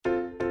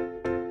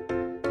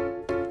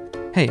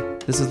Hey,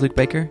 this is Luke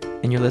Baker,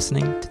 and you're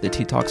listening to the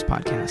Tea Talks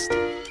podcast.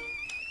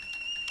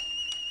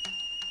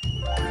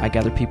 I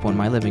gather people in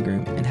my living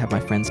room and have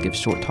my friends give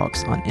short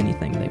talks on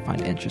anything they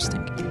find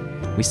interesting.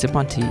 We sip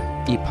on tea,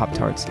 eat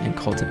Pop-Tarts, and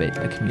cultivate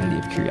a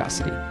community of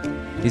curiosity.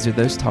 These are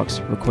those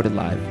talks recorded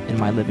live in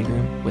my living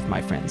room with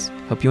my friends.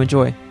 Hope you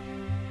enjoy.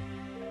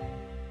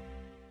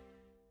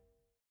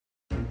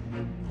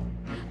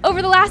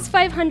 Over the last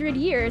 500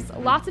 years,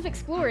 lots of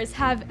explorers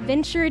have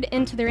ventured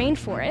into the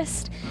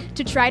rainforest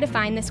to try to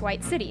find this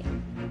white city.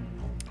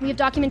 We have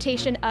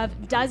documentation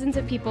of dozens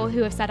of people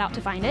who have set out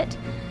to find it.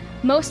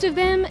 Most of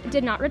them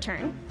did not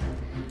return.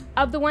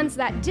 Of the ones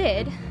that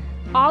did,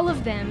 all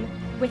of them,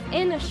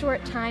 within a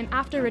short time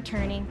after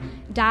returning,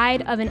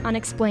 died of an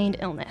unexplained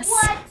illness.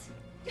 What?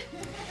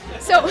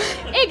 So,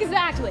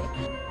 exactly.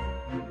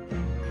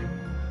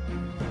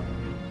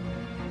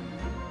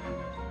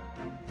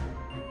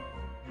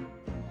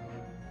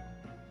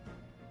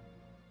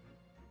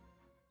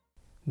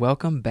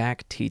 Welcome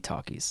back, Tea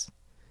Talkies.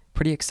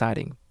 Pretty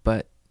exciting,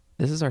 but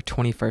this is our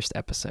 21st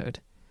episode.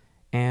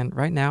 And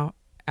right now,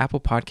 Apple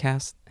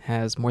Podcasts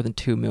has more than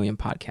 2 million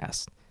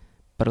podcasts.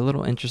 But a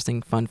little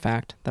interesting fun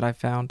fact that I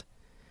found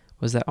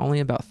was that only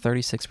about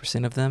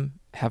 36% of them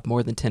have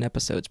more than 10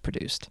 episodes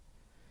produced.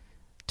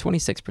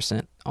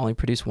 26% only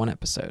produce 1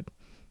 episode.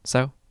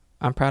 So,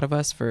 I'm proud of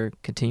us for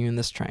continuing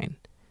this train,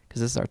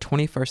 because this is our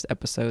 21st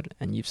episode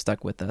and you've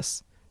stuck with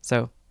us.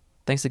 So,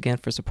 thanks again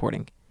for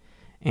supporting.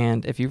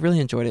 And if you really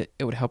enjoyed it,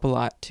 it would help a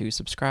lot to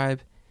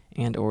subscribe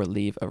and or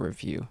leave a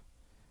review.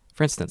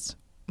 For instance,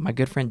 my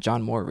good friend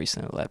John Moore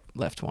recently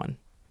left one.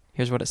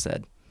 Here's what it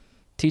said.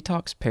 Tea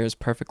Talks pairs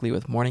perfectly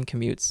with morning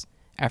commutes,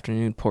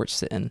 afternoon porch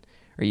sitting,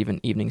 or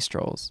even evening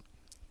strolls.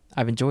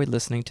 I've enjoyed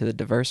listening to the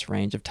diverse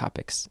range of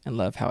topics and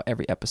love how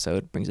every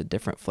episode brings a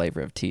different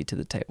flavor of tea to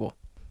the table.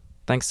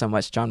 Thanks so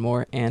much, John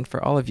Moore, and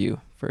for all of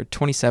you, for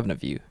 27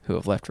 of you who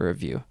have left a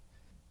review.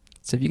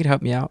 So if you could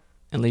help me out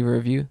and leave a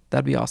review,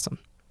 that'd be awesome.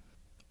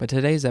 But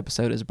today's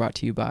episode is brought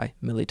to you by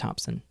Millie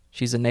Thompson.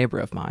 She's a neighbor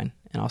of mine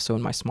and also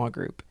in my small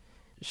group.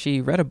 She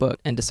read a book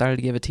and decided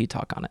to give a tea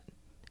talk on it,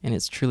 and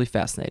it's truly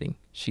fascinating.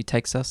 She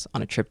takes us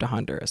on a trip to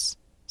Honduras.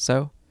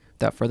 So,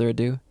 without further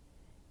ado,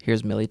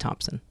 here's Millie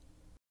Thompson.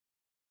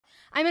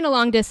 I'm in a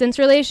long-distance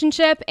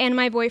relationship, and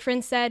my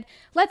boyfriend said,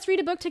 let's read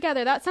a book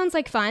together. That sounds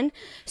like fun.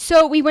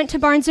 So we went to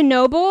Barnes &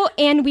 Noble,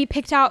 and we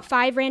picked out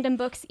 5 random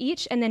books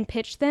each and then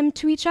pitched them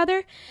to each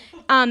other.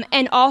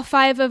 And all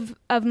 5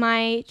 of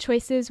my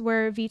choices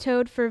were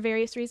vetoed for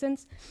various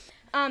reasons.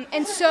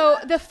 And so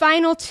the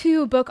final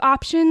 2 book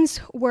options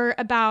were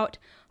about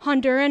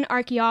Honduran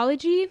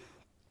archaeology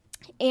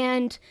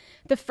and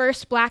the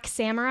first Black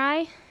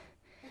Samurai.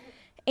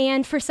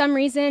 And for some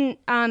reason,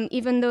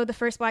 even though the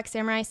first Black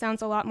Samurai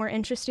sounds a lot more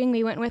interesting,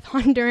 we went with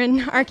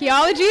Honduran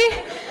archaeology.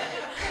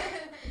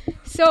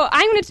 So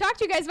I'm going to talk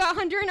to you guys about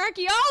Honduran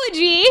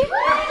archaeology.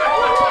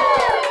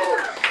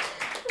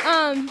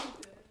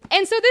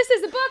 And so this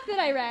is a book that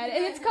I read,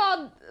 and it's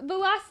called The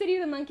Lost City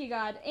of the Monkey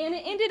God, and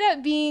it ended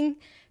up being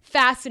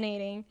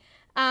fascinating.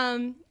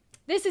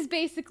 This is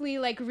basically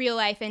like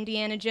real-life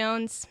Indiana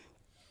Jones.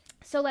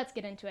 So let's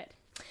get into it.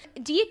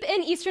 Deep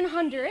in eastern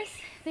Honduras,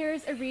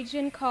 there's a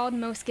region called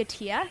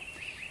Mosquitia,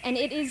 and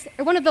it is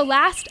one of the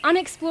last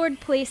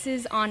unexplored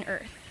places on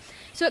Earth.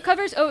 So it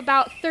covers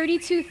about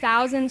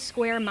 32,000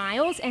 square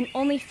miles, and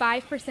only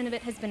 5% of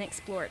it has been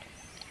explored.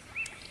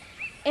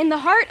 In the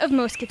heart of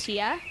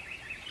Mosquitia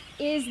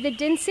is the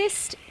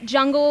densest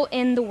jungle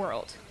in the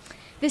world.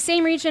 The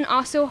same region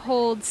also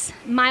holds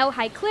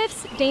mile-high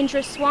cliffs,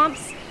 dangerous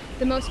swamps,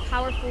 the most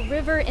powerful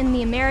river in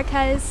the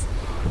Americas.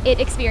 It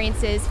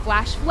experiences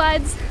flash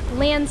floods,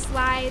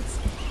 landslides,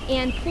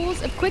 and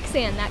pools of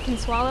quicksand that can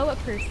swallow a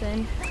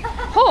person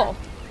whole.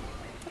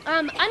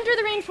 Under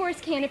the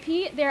rainforest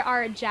canopy, there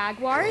are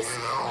jaguars,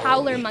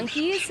 howler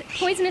monkeys,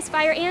 poisonous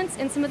fire ants,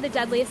 and some of the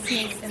deadliest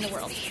snakes in the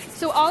world.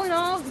 So all in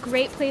all,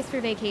 great place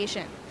for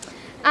vacation.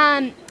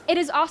 It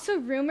is also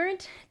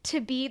rumored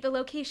to be the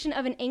location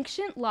of an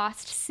ancient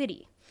lost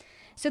city.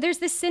 So there's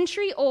this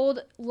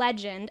century-old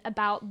legend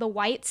about the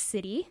White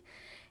City.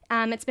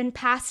 It's been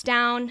passed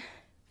down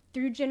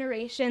through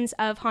generations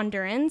of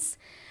Hondurans,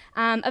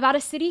 about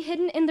a city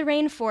hidden in the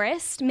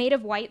rainforest made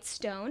of white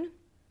stone.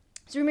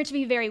 It's rumored to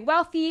be very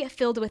wealthy,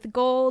 filled with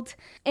gold,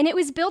 and it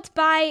was built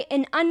by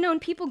an unknown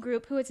people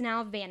group who has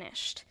now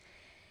vanished.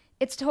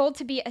 It's told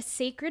to be a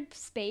sacred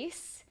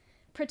space,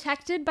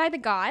 protected by the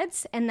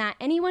gods, and that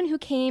anyone who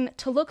came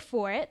to look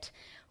for it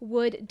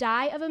would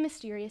die of a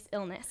mysterious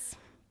illness.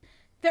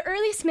 The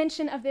earliest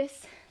mention of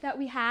this that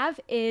we have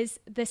is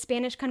the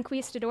Spanish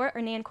conquistador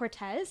Hernán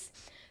Cortés,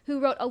 who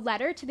wrote a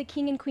letter to the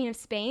King and Queen of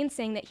Spain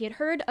saying that he had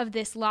heard of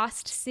this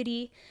lost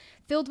city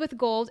filled with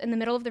gold in the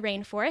middle of the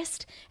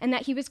rainforest and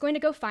that he was going to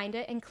go find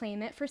it and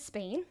claim it for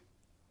Spain.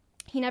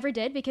 He never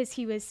did because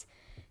he was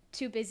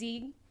too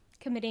busy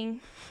committing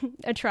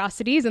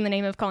atrocities in the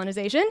name of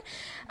colonization.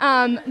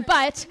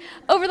 But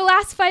over the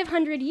last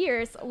 500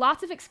 years,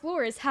 lots of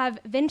explorers have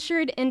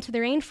ventured into the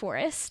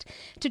rainforest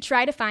to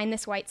try to find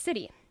this white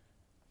city.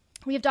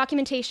 We have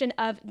documentation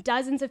of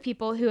dozens of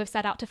people who have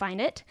set out to find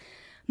it.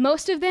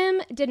 Most of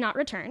them did not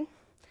return.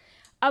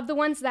 Of the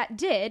ones that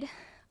did,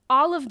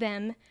 all of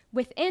them,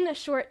 within a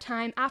short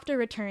time after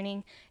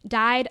returning,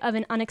 died of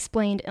an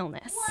unexplained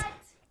illness. What?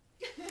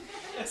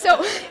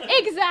 So,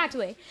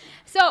 exactly.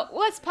 So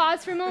let's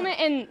pause for a moment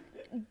and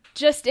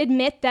just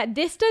admit that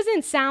this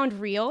doesn't sound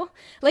real.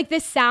 Like,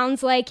 this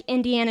sounds like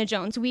Indiana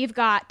Jones. We've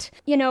got,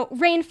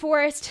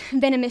 rainforest,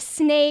 venomous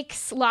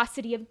snakes, lost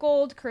city of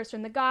gold, curse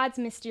from the gods,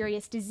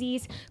 mysterious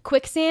disease,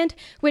 quicksand,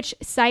 which,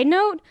 side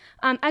note,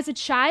 as a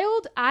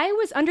child, I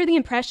was under the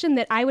impression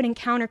that I would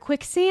encounter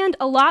quicksand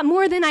a lot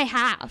more than I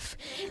have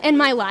in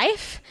my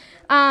life.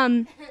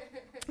 I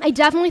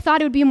definitely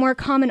thought it would be a more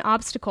common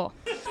obstacle.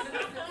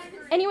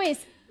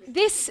 Anyways,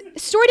 this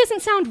story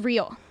doesn't sound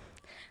real.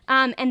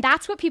 And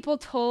that's what people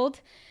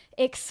told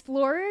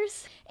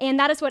explorers, and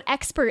that is what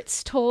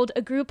experts told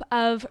a group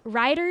of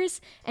writers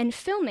and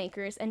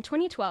filmmakers in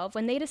 2012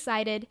 when they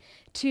decided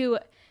to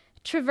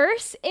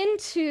traverse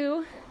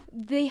into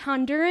the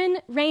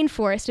Honduran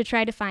rainforest to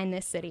try to find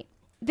this city.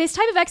 This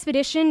type of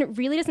expedition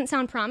really doesn't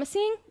sound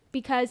promising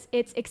because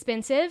it's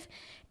expensive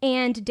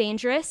and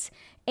dangerous,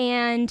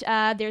 and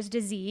there's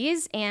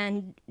disease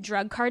and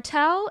drug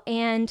cartel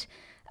and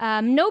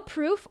no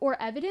proof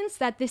or evidence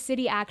that this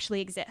city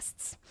actually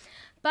exists.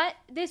 But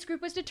this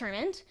group was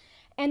determined,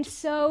 and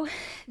so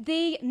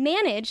they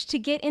managed to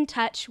get in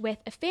touch with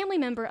a family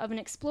member of an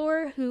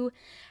explorer who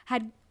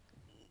had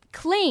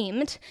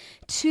claimed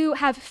to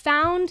have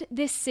found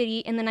this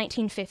city in the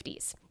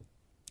 1950s.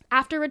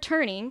 After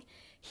returning,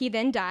 he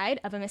then died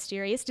of a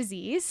mysterious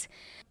disease,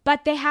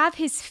 but they have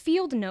his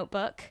field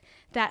notebook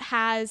that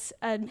has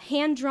a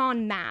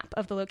hand-drawn map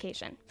of the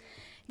location.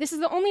 This is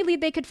the only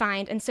lead they could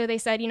find, and so they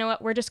said, you know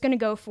what, we're just going to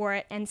go for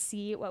it and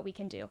see what we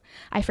can do.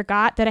 I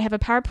forgot that I have a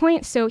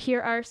PowerPoint, so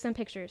here are some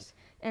pictures,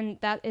 and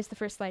that is the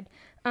first slide.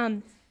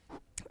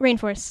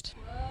 Rainforest.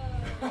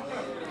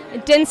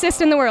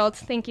 Densest in the world.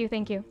 Thank you.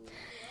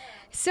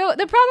 So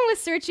the problem with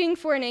searching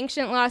for an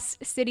ancient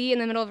lost city in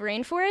the middle of a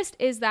rainforest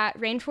is that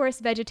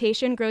rainforest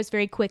vegetation grows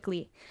very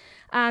quickly.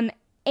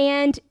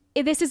 And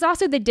this is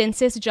also the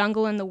densest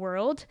jungle in the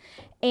world,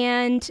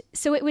 and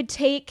so it would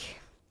take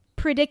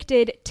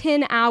predicted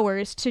 10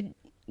 hours to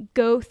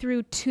go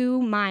through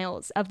 2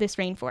 miles of this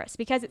rainforest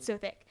because it's so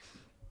thick.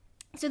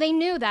 So they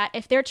knew that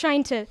if they're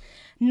trying to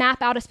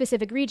map out a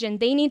specific region,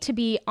 they need to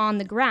be on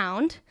the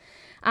ground,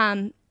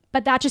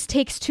 but that just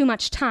takes too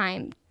much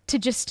time to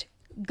just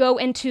go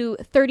into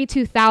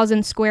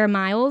 32,000 square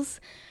miles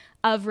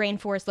of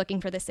rainforest looking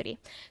for the city.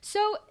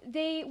 So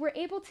they were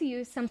able to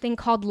use something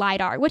called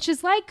LiDAR, which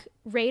is like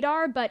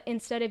radar, but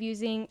instead of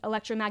using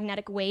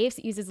electromagnetic waves,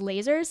 it uses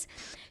lasers.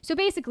 So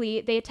basically,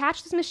 they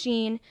attach this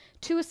machine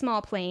to a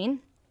small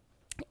plane,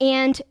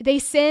 and they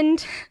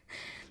send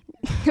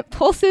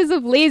pulses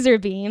of laser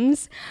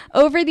beams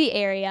over the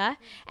area,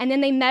 and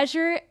then they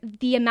measure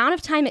the amount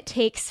of time it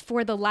takes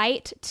for the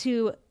light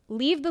to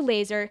leave the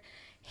laser,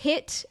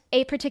 hit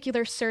a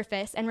particular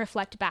surface, and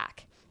reflect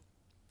back.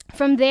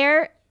 From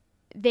there,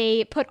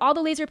 they put all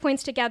the laser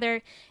points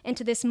together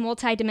into this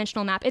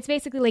multi-dimensional map. It's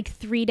basically like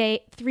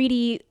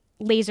 3D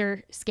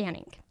laser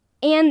scanning.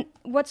 And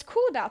what's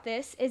cool about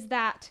this is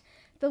that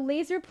the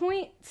laser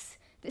points,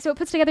 so it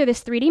puts together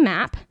this 3D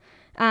map,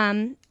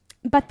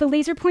 but the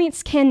laser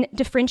points can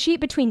differentiate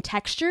between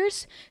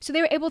textures. So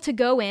they were able to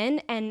go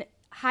in and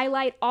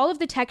highlight all of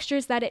the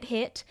textures that it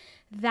hit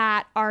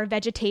that are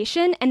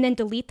vegetation and then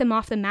delete them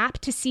off the map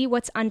to see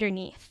what's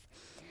underneath,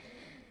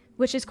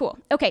 which is cool.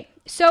 Okay,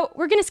 so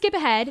we're going to skip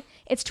ahead.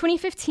 It's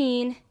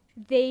 2015.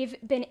 They've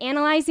been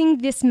analyzing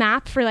this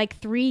map for like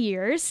 3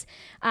 years.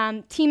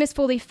 Team is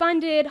fully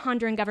funded.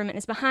 Honduran government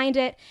is behind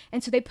it.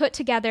 And so they put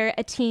together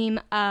a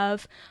team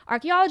of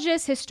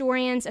archaeologists,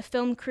 historians, a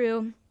film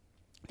crew.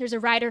 There's a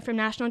writer from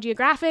National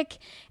Geographic,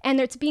 and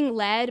it's being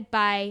led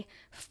by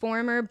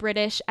former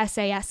British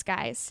SAS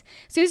guys.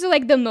 So these are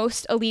like the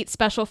most elite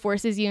special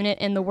forces unit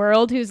in the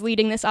world who's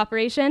leading this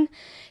operation.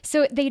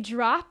 So they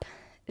drop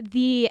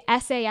the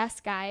SAS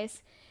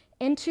guys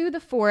into the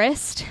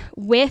forest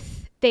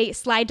they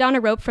slide down a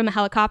rope from a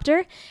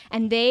helicopter,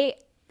 and they,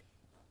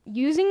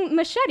 using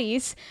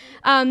machetes,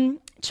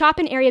 chop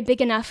an area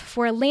big enough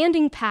for a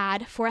landing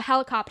pad for a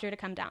helicopter to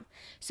come down.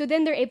 So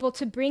then they're able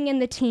to bring in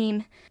the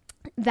team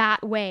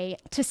that way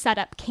to set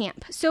up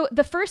camp. So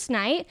the first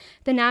night,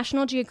 the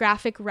National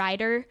Geographic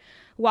writer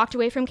walked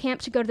away from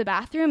camp to go to the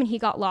bathroom, and he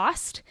got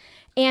lost.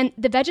 And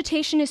the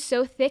vegetation is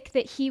so thick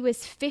that he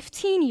was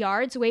 15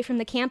 yards away from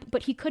the camp,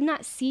 but he could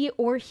not see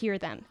or hear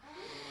them.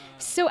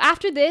 So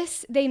after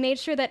this, they made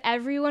sure that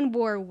everyone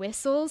wore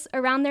whistles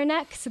around their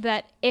neck so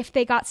that if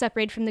they got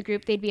separated from the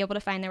group, they'd be able to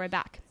find their way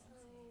back.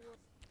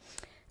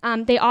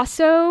 They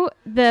also,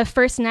 the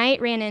first night,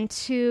 ran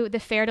into the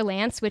fer de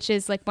lance, which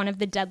is like one of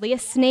the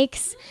deadliest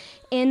snakes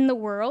in the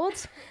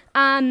world.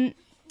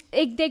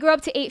 They grow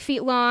up to 8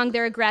 feet long.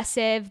 They're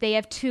aggressive. They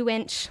have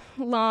 2-inch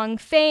long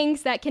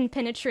fangs that can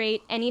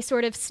penetrate any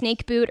sort of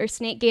snake boot or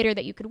snake gaiter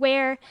that you could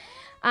wear.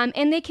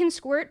 And they can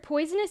squirt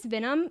poisonous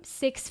venom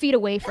 6 feet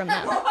away from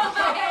them.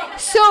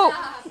 So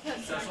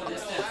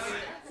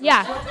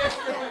Yeah,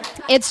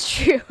 it's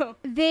true.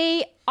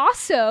 They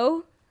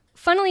also,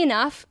 funnily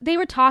enough, they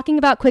were talking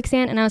about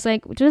quicksand, and I was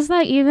like, does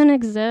that even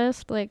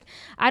exist? Like,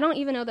 I don't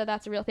even know that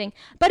that's a real thing.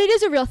 But it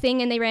is a real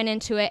thing, and they ran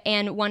into it,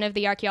 and one of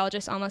the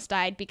archaeologists almost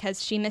died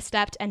because she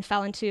misstepped and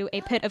fell into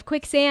a pit of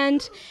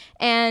quicksand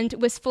and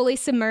was fully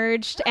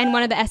submerged, and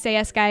one of the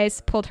SAS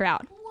guys pulled her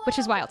out, which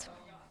is wild.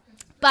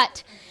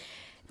 But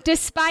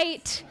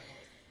despite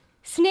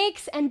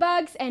snakes and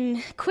bugs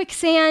and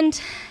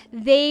quicksand,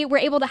 they were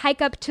able to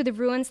hike up to the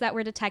ruins that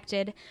were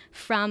detected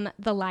from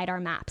the LiDAR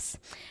maps.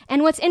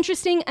 And what's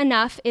interesting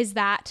enough is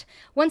that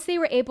once they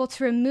were able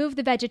to remove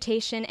the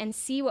vegetation and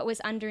see what was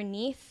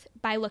underneath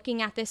by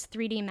looking at this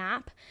 3D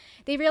map,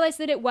 they realized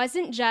that it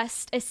wasn't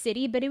just a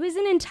city, but it was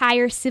an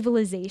entire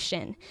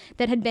civilization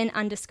that had been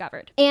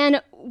undiscovered.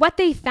 And what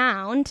they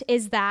found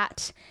is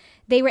that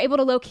they were able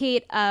to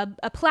locate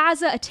a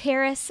plaza, a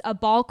terrace, a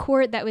ball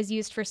court that was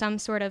used for some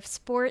sort of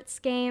sports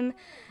game,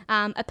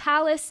 a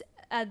palace,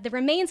 the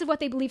remains of what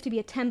they believe to be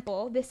a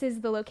temple. This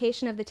is the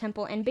location of the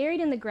temple. And buried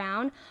in the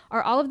ground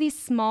are all of these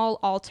small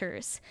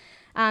altars.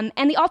 And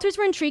the altars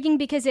were intriguing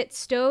because it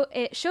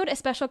showed a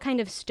special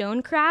kind of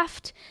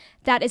stonecraft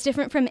that is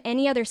different from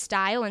any other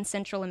style in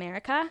Central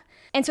America.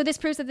 And so this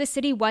proves that this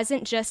city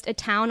wasn't just a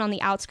town on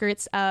the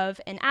outskirts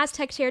of an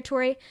Aztec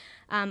territory,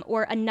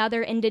 or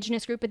another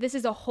indigenous group, but this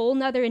is a whole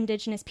nother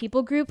indigenous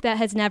people group that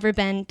has never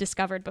been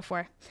discovered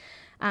before.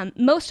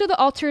 Most of the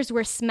altars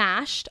were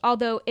smashed,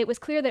 although it was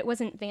clear that it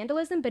wasn't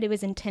vandalism, but it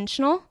was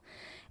intentional.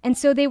 And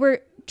so they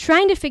were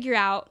trying to figure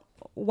out,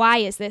 why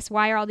is this?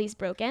 Why are all these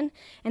broken?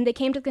 And they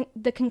came to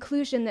the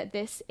conclusion that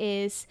this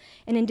is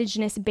an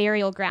indigenous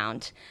burial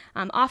ground.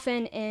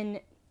 Often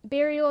in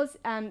burials,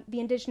 the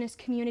indigenous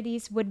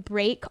communities would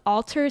break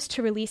altars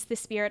to release the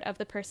spirit of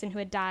the person who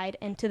had died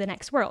into the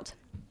next world.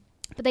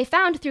 But they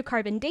found through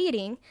carbon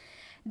dating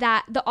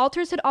that the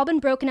altars had all been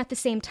broken at the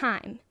same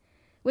time,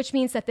 which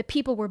means that the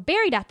people were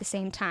buried at the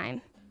same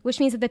time, which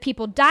means that the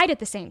people died at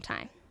the same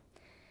time.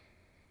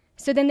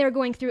 So then they were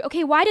going through,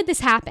 okay, why did this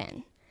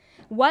happen?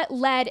 What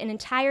led an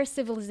entire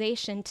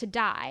civilization to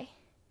die?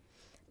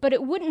 But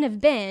it wouldn't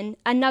have been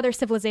another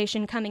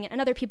civilization coming in,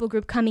 another people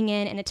group coming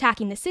in and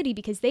attacking the city,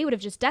 because they would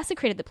have just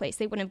desecrated the place.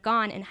 They wouldn't have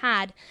gone and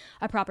had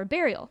a proper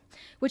burial,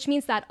 which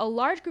means that a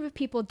large group of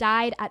people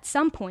died at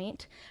some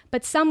point,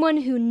 but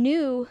someone who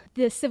knew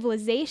the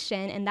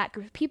civilization and that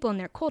group of people and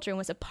their culture and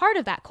was a part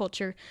of that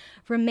culture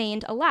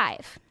remained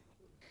alive.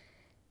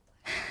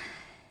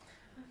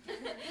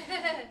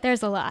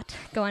 There's a lot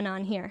going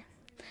on here.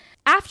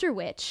 After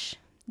which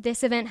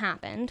this event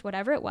happened,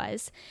 whatever it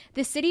was,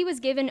 the city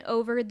was given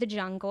over to the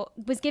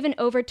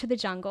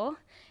jungle,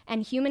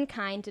 and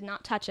humankind did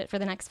not touch it for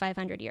the next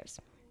 500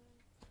 years.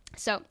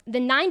 So the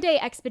 9-day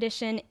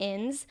expedition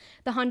ends.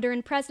 The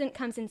Honduran president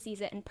comes and sees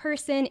it in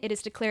person. It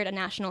is declared a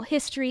national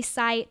history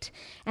site,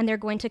 and they're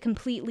going to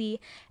completely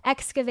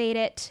excavate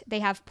it. They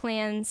have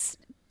plans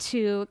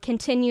to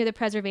continue the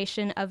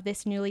preservation of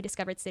this newly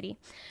discovered city.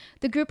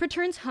 The group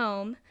returns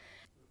home.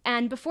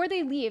 And before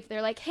they leave,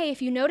 they're like, hey,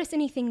 if you notice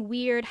anything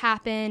weird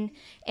happen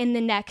in the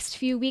next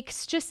few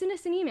weeks, just send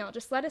us an email.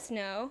 Just let us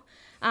know.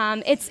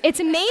 It's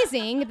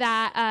amazing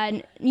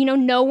that,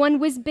 no one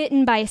was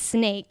bitten by a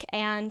snake.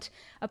 And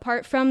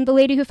apart from the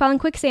lady who fell in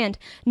quicksand,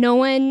 no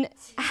one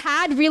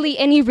had really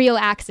any real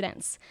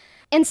accidents.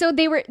 And so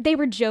they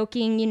were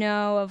joking,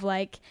 of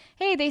like,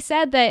 hey, they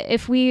said that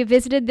if we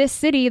visited this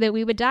city that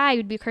we would die,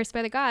 we'd be cursed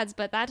by the gods.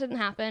 But that didn't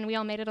happen. We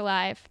all made it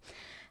alive.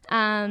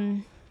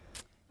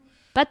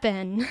 But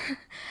then,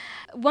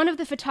 one of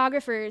the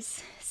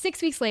photographers, 6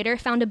 weeks later,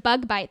 found a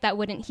bug bite that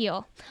wouldn't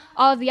heal.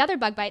 All of the other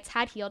bug bites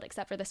had healed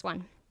except for this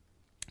one.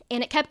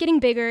 And it kept getting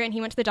bigger, and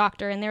he went to the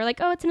doctor, and they were like,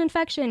 oh, it's an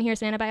infection,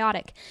 here's an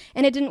antibiotic.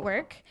 And it didn't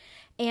work.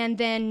 And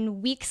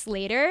then weeks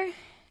later,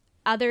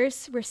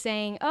 others were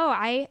saying, oh,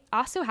 I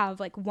also have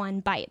like one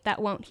bite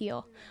that won't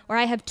heal, or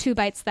I have 2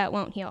 bites that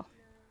won't heal.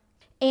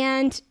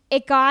 And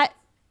it got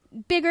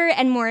bigger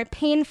and more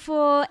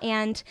painful,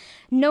 and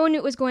no one knew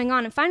what was going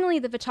on. And finally,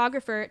 the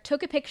photographer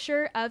took a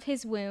picture of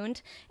his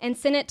wound and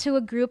sent it to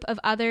a group of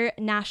other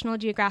National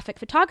Geographic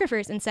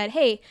photographers and said,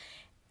 hey,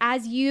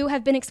 as you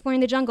have been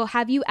exploring the jungle,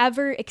 have you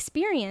ever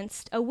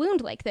experienced a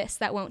wound like this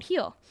that won't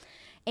heal?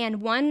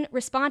 And one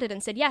responded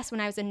and said, yes, when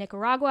I was in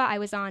Nicaragua, I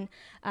was on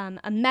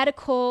a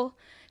medical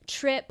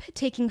trip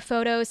taking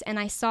photos, and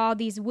I saw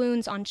these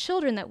wounds on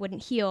children that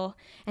wouldn't heal,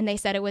 and they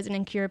said it was an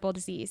incurable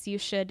disease. You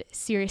should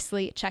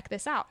seriously check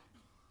this out.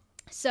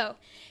 So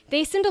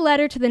they send a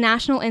letter to the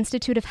National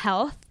Institute of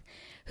Health,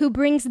 who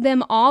brings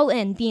them all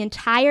in, the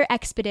entire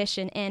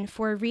expedition in,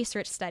 for a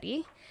research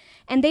study,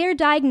 and they are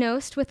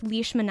diagnosed with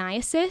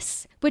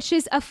leishmaniasis, which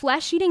is a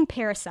flesh-eating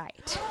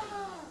parasite.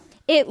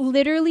 It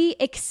literally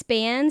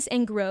expands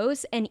and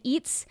grows and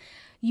eats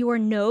your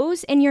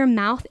nose and your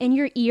mouth and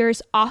your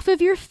ears off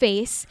of your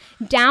face,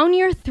 down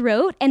your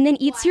throat, and then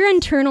eats your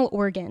internal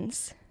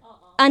organs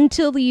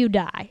until you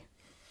die.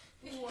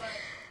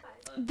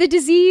 The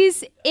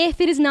disease, if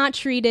it is not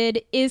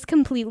treated, is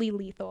completely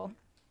lethal.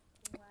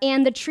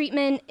 And the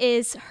treatment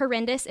is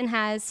horrendous and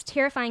has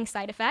terrifying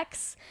side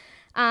effects.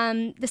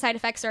 The side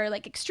effects are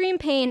like extreme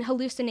pain,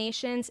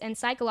 hallucinations, and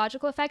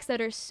psychological effects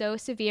that are so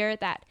severe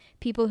that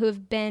people who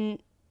have been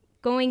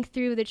going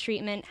through the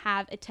treatment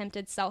have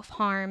attempted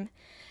self-harm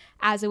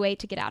as a way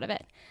to get out of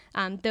it.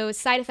 Those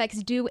side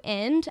effects do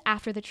end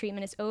after the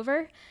treatment is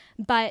over,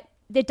 but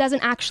it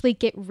doesn't actually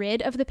get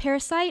rid of the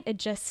parasite. It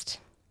just,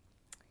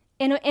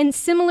 and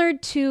similar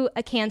to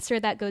a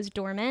cancer that goes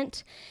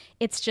dormant,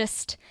 it's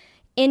just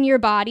in your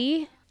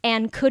body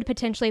and could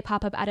potentially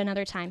pop up at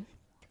another time.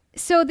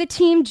 So the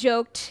team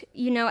joked,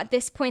 at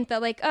this point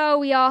that like, oh,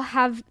 we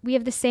have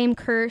the same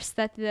curse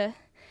that the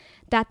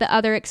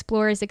other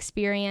explorers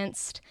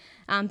experienced,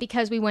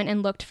 because we went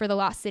and looked for the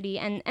lost city,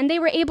 and they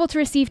were able to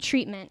receive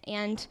treatment,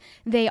 and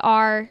they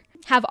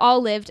have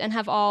all lived and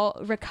have all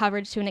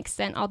recovered to an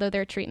extent, although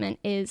their treatment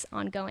is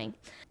ongoing.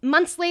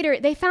 Months later,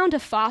 they found a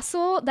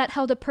fossil that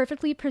held a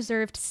perfectly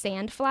preserved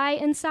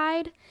sandfly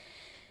inside,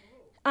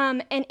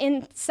 and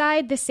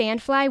inside the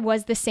sandfly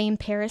was the same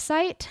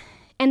parasite,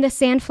 and the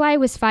sandfly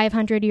was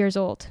 500 years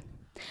old,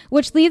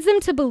 which leads them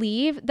to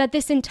believe that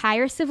this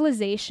entire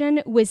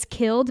civilization was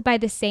killed by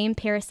the same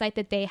parasite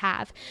that they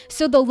have.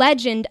 So the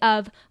legend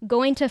of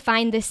going to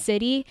find this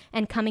city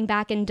and coming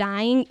back and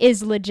dying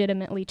is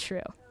legitimately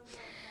true.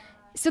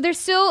 So there's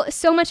still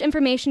so much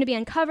information to be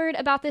uncovered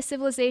about this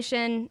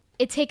civilization.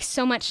 It takes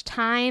so much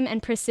time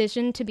and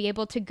precision to be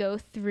able to go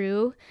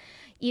through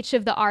each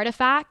of the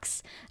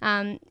artifacts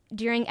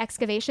during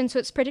excavation. So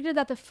it's predicted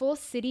that the full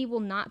city will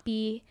not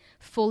be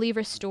fully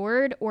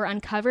restored or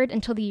uncovered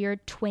until the year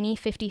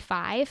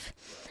 2055.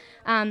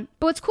 But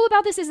what's cool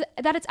about this is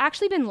that it's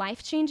actually been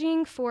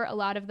life-changing for a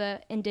lot of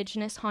the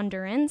indigenous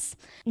Hondurans.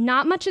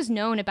 Not much is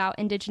known about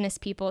indigenous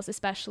peoples,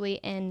 especially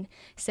in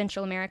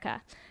Central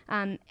America.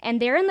 And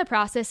they're in the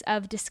process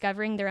of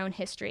discovering their own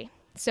history.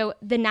 So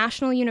the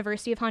National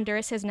University of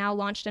Honduras has now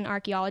launched an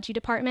archaeology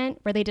department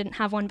where they didn't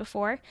have one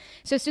before.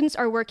 So students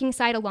are working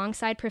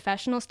alongside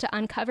professionals to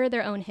uncover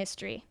their own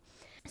history.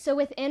 So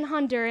within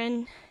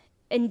Honduran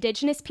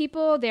indigenous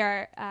people,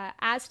 there are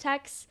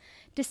Aztecs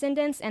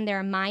descendants and there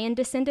are Mayan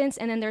descendants,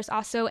 and then there's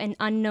also an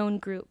unknown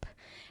group.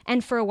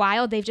 And for a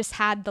while, they've just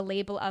had the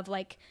label of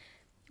like,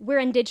 we're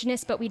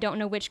indigenous, but we don't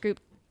know which group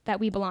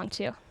that we belong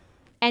to.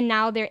 And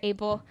now they're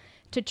able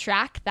to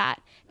track that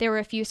there were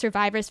a few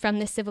survivors from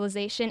this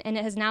civilization, and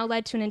it has now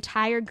led to an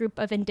entire group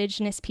of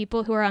indigenous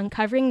people who are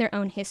uncovering their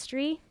own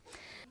history.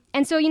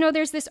 And so,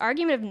 there's this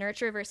argument of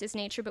nurture versus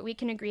nature, but we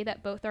can agree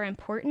that both are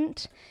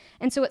important.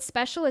 And so what's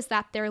special is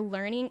that they're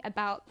learning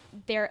about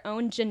their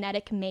own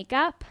genetic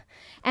makeup,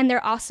 and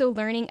they're also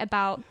learning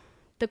about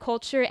the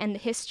culture and the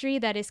history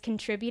that is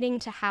contributing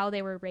to how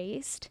they were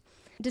raised,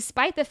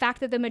 despite the fact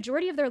that the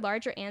majority of their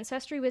larger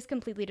ancestry was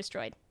completely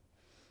destroyed.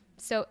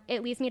 So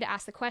it leads me to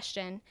ask the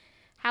question,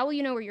 how will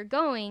you know where you're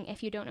going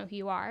if you don't know who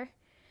you are?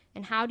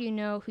 And how do you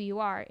know who you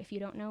are if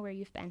you don't know where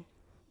you've been?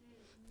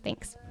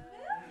 Thanks.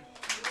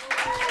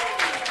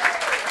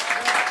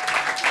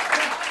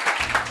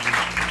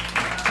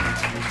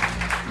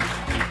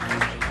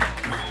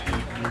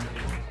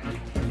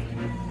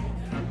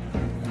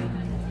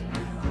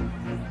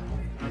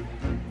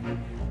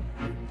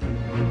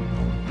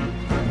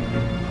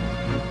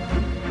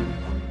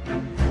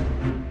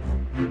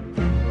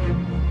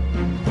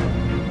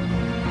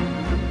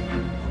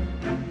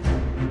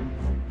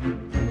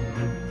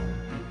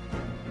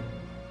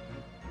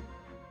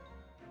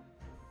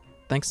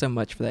 Thanks so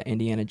much for that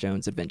Indiana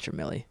Jones adventure,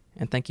 Millie,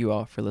 and thank you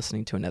all for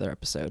listening to another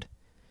episode.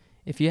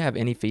 If you have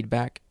any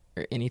feedback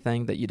or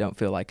anything that you don't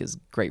feel like is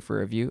great for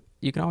review,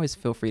 you can always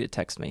feel free to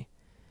text me.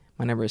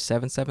 My number is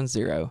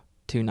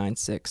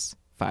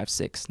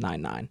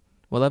 770-296-5699.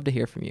 We'll love to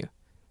hear from you.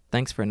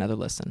 Thanks for another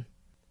listen.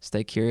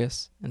 Stay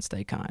curious and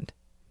stay kind.